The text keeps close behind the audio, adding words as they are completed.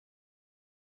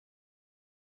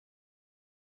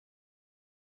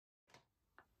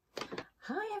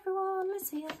Hi everyone, Liz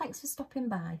here, thanks for stopping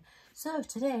by. So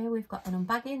today we've got an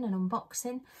unbagging and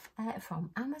unboxing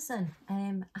from Amazon.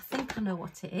 I think I know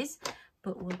what it is,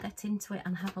 but we'll get into it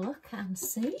and have a look and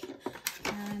see.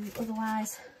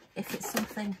 Otherwise, if it's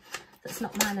something that's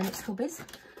not mine and it's hubby's,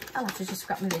 I'll have to just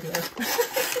scrap my video.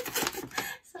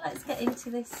 So let's get into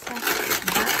this bag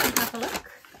and have a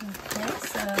look. Okay,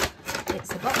 so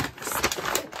it's a box.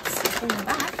 It's in the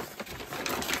bag.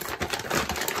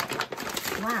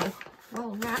 Wow,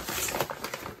 well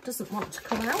wrapped, doesn't want to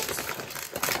come out.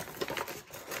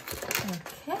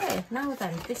 Okay, now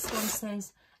then, this one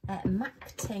says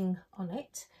MACTING on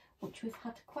it, which we've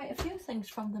had quite a few things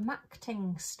from the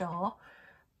MACTING store,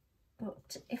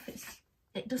 but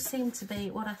it does seem to be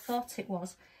what I thought it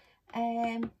was.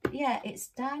 Yeah, it's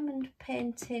diamond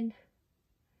painting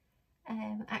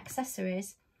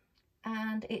accessories,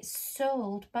 and it's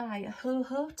sold by Ho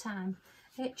Ho Time.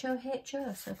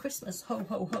 H-O-H-O, so Christmas, ho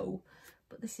ho ho,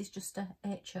 but this is just a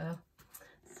H-O.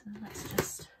 So let's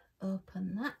just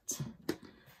open that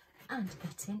and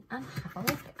get in and have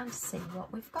a look and see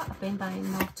what we've got. I've been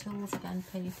buying more tools again,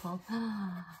 people.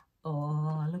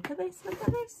 Oh, look at this,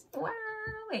 wow,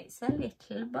 it's a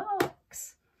little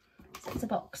box. So it's a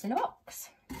box in a box.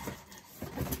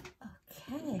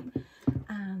 Okay,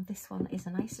 and this one is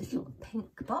a nice little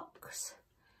pink box.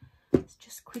 Let's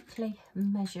just quickly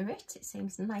measure it. It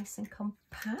seems nice and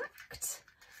compact,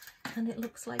 and it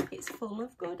looks like it's full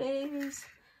of goodies.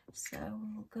 So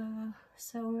we'll go,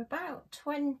 so we're about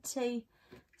 20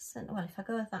 well, if I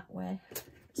go that way,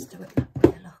 let's do it that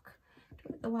way, look.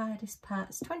 Do it the widest part.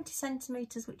 It's 20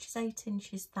 centimetres, which is 8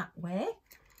 inches that way.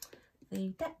 The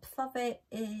depth of it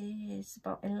is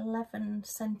about 11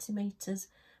 centimetres,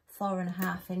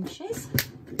 4.5 inches.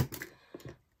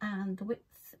 And the width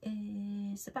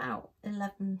is about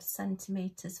 11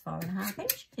 centimetres, 4.5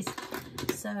 inches.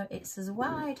 So it's as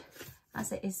wide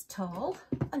as it is tall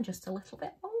and just a little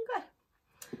bit longer.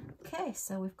 Okay,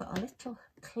 so we've got a little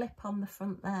clip on the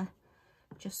front there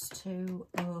just to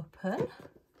open.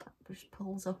 That just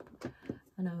pulls up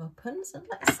and opens, and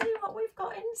let's see what we've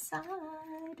got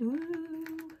inside.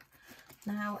 Ooh.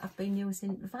 Now, I've been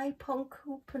using Vipon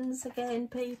coupons again,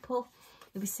 people.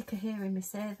 You'll be sick of hearing me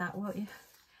say that, won't you?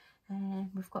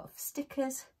 We've got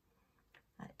stickers,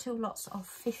 2 lots of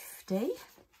 50.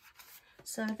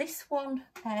 So this one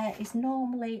is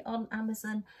normally on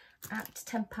Amazon at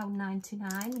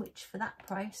 £10.99, which for that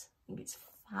price, I think it's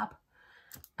fab.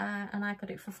 And I got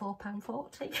it for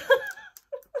 £4.40,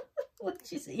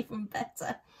 which is even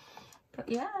better. But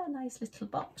yeah, a nice little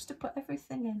box to put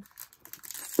everything in.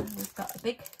 So we've got a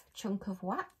big chunk of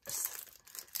wax,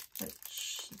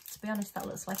 which, to be honest, that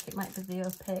looks like it might be the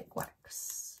opaque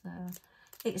wax.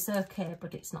 It's okay,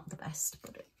 but it's not the best,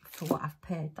 but for what I've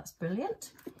paid, that's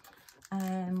brilliant.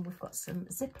 We've got some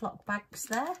Ziploc bags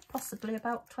there, possibly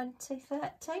about 20,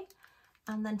 30,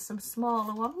 and then some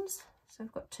smaller ones. So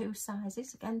we've got 2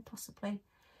 sizes, again, possibly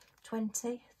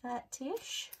 20,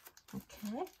 30-ish.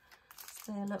 Okay,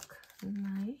 so they look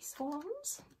nice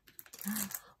ones.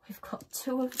 We've got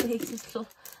 2 of these little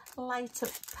light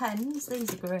up pens.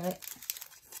 These are great.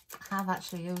 I've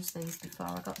actually used these before.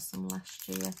 I got some last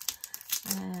year,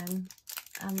 and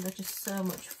they're just so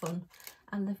much fun.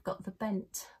 And they've got the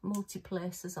bent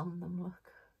multi-placers on them.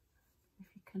 Look,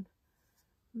 if you can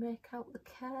make out the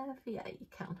curve. Yeah, you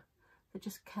can. They're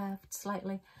just curved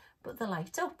slightly, but they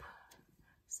light up.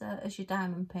 So as you're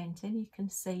diamond painting, you can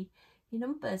see your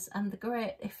numbers, and they're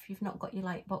great if you've not got your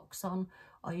light box on,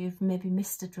 or you've maybe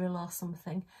missed a drill or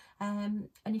something, and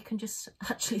you can just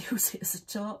actually use it as a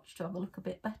torch to have a look a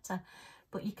bit better.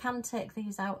 But you can take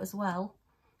these out as well,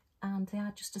 and they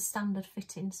are just a standard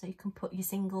fitting, so you can put your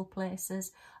single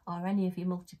placers or any of your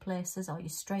multi placers or your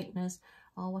straighteners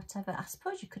or whatever. I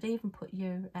suppose you could even put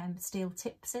your steel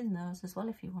tips in those as well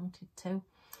if you wanted to.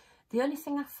 The only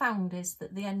thing I found is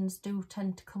that the ends do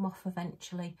tend to come off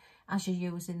eventually as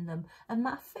you're using them, and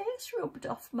my face rubbed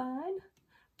off mine.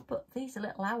 But these are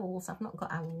little owls. I've not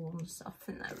got owl ones, so I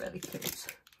think they're really cute.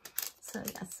 So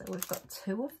yeah, so we've got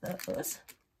 2 of those.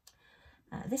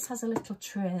 This has a little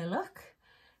tray, look.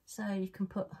 So you can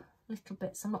put little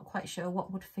bits. I'm not quite sure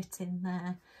what would fit in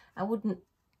there. I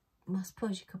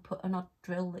suppose you could put an odd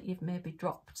drill that you've maybe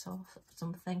dropped or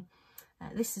something.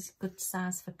 This is a good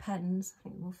size for pens. I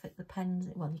think we'll fit the pens.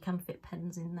 Well, you can fit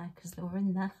pens in there because they were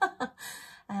in there.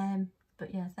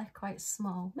 But yeah, they're quite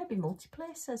small. Maybe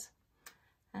multi-placers.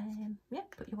 Yeah,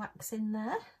 put your wax in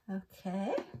there.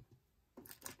 Okay.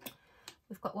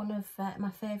 We've got one of my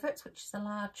favourites, which is a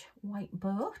large white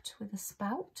boat with a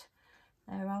spout.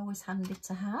 They're always handy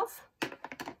to have.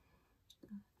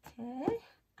 Okay.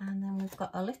 And then we've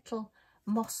got a little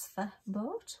Mosfer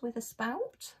boat with a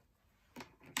spout.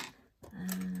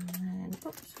 And then,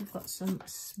 oops, we've got some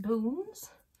spoons,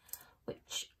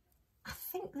 which I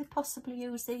think they possibly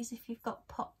use these if you've got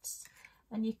pots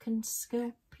and you can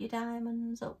scoop your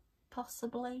diamonds up,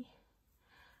 possibly.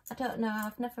 I don't know,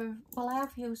 I've never, well, I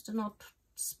have used an odd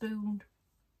spoon.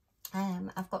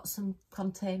 I've got some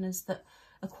containers that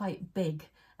are quite big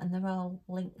and they're all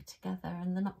linked together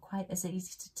and they're not quite as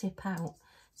easy to tip out.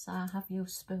 So I have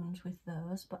used spoons with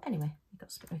those. But anyway,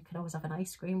 you can always have an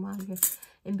ice cream while you're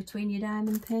in between your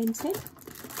diamond painting.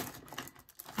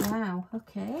 Wow,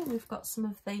 okay, we've got some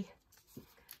of the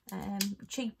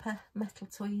cheaper metal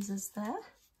tweezers there,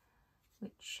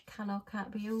 which can or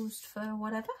can't be used for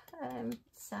whatever.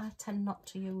 So I tend not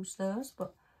to use those,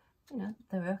 but you know,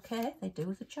 they're okay, they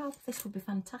do the job. This would be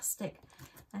fantastic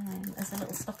as a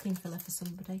little stocking filler for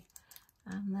somebody.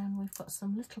 And then we've got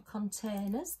some little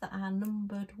containers that are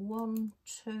numbered 1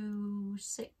 to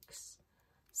 6,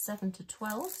 7 to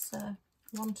 12, so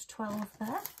 1 to 12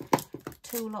 there.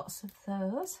 2 lots of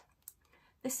those.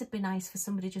 This would be nice for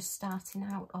somebody just starting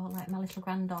out, or like my little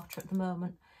granddaughter at the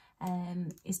moment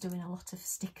is doing a lot of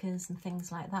stickers and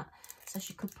things like that. So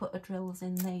she could put her drills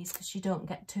in these because you don't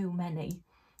get too many.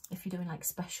 If you're doing like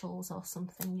specials or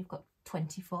something, you've got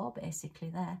 24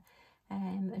 basically there,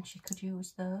 and she could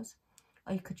use those.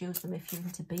 Or you could use them if you're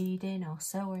into beading or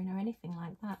sewing or anything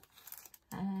like that.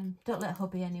 Don't let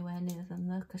hubby anywhere near them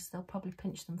though, because they'll probably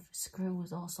pinch them for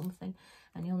screws or something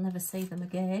and you'll never see them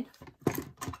again.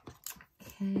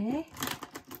 Okay,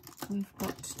 we've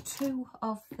got 2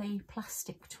 of the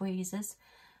plastic tweezers,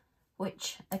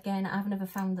 which again I've never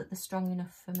found that they're strong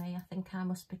enough for me. I think I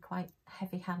must be quite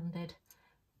heavy-handed.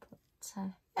 But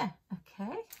yeah,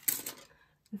 okay.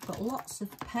 We've got lots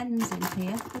of pens in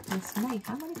here. Goodness me,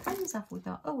 how many pens have we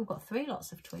got? Oh, we've got 3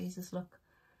 lots of tweezers, look.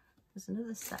 There's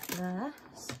another set there.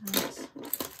 So it's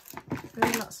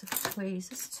 3 lots of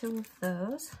tweezers, 2 of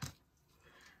those,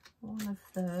 1 of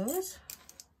those.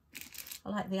 I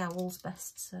like the owls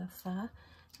best so far.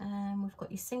 We've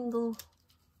got your single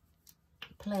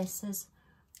places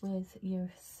with your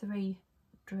 3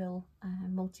 drill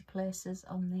multi-places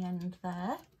on the end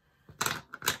there.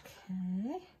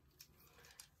 Okay.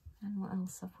 And what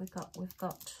else have we got? We've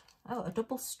got, oh, a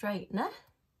double straightener.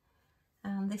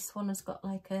 And this one has got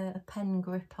like a pen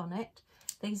grip on it.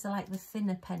 These are like the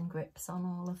thinner pen grips on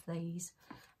all of these.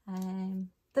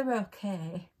 They're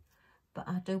okay, but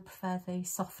I do prefer the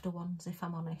softer ones if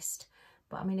I'm honest.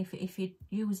 But I mean, if you're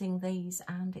using these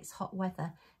and it's hot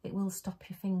weather, it will stop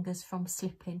your fingers from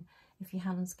slipping if your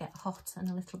hands get hot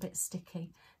and a little bit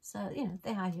sticky. So, you know,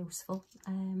 they are useful.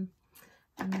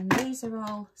 And then these are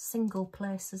all single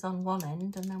places on one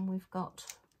end, and then we've got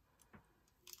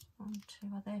 1, 2,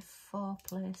 are they 4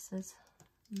 places?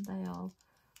 And they all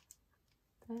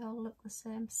look the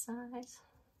same size. Is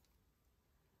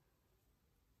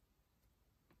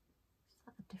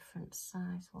that a different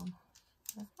size one?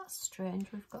 That's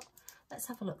strange. We've got, let's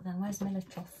have a look then. Where's my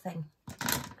little thing?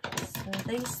 So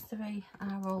these 3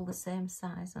 are all the same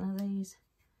size, and are these?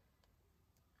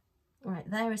 Right,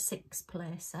 they're a 6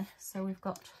 placer, so we've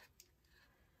got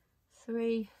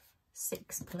 3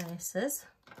 6 places.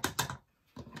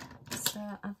 So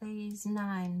are these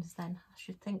 9s then? I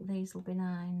should think these will be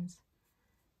 9s.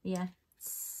 Yeah,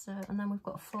 so, and then we've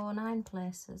got 4 9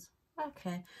 places.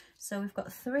 Okay, so we've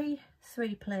got 3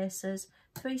 3 places,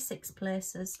 3 6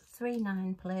 places, 3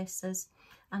 9 places,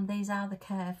 and these are the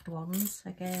curved ones,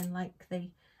 again like the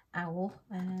owl.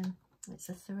 It's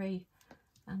a 3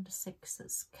 and a 6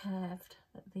 that's curved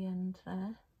at the end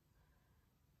there.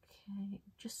 Okay,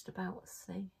 just about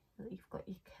see that you've got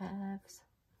your curves.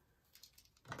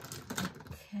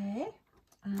 Okay,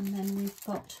 and then we've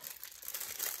got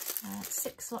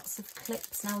 6 lots of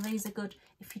clips. Now these are good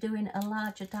if you're doing a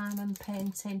larger diamond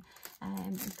painting.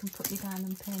 You can put your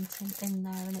diamond painting in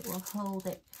there and it will hold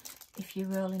it if you're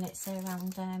rolling it, say,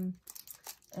 around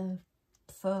a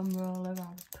foam roller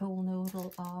or a pool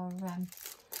noodle or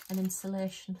an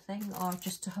insulation thing, or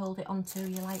just to hold it onto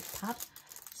your light pad.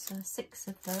 So 6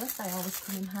 of those, they always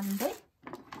come in handy.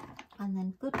 And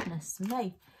then, goodness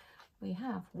me, we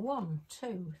have 1,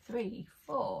 2, 3,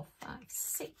 4, 5,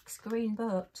 6 green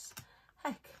boats.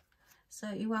 Heck,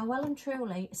 so you are well and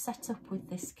truly set up with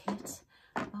this kit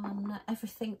on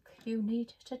everything you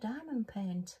need to diamond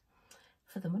paint.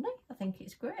 For the money, I think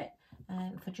it's great.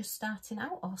 For just starting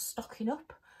out or stocking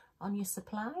up on your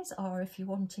supplies, or if you're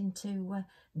wanting to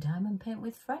diamond paint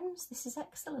with friends, this is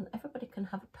excellent. Everybody can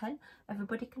have a pen,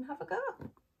 everybody can have a go.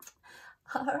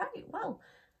 All right, well,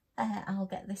 I'll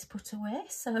get this put away,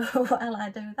 so while I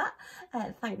do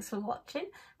that, thanks for watching,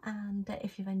 and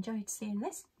if you've enjoyed seeing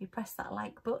this, you press that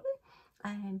like button,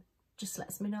 just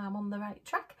lets me know I'm on the right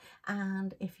track.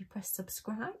 And if you press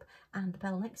subscribe and the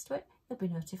bell next to it, you'll be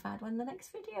notified when the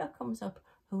next video comes up.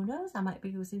 Who knows, I might be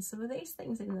using some of these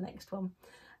things in the next one.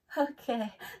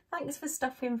 Okay, thanks for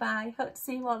stopping by. Hope to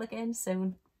see you all again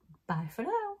soon. Bye for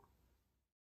now.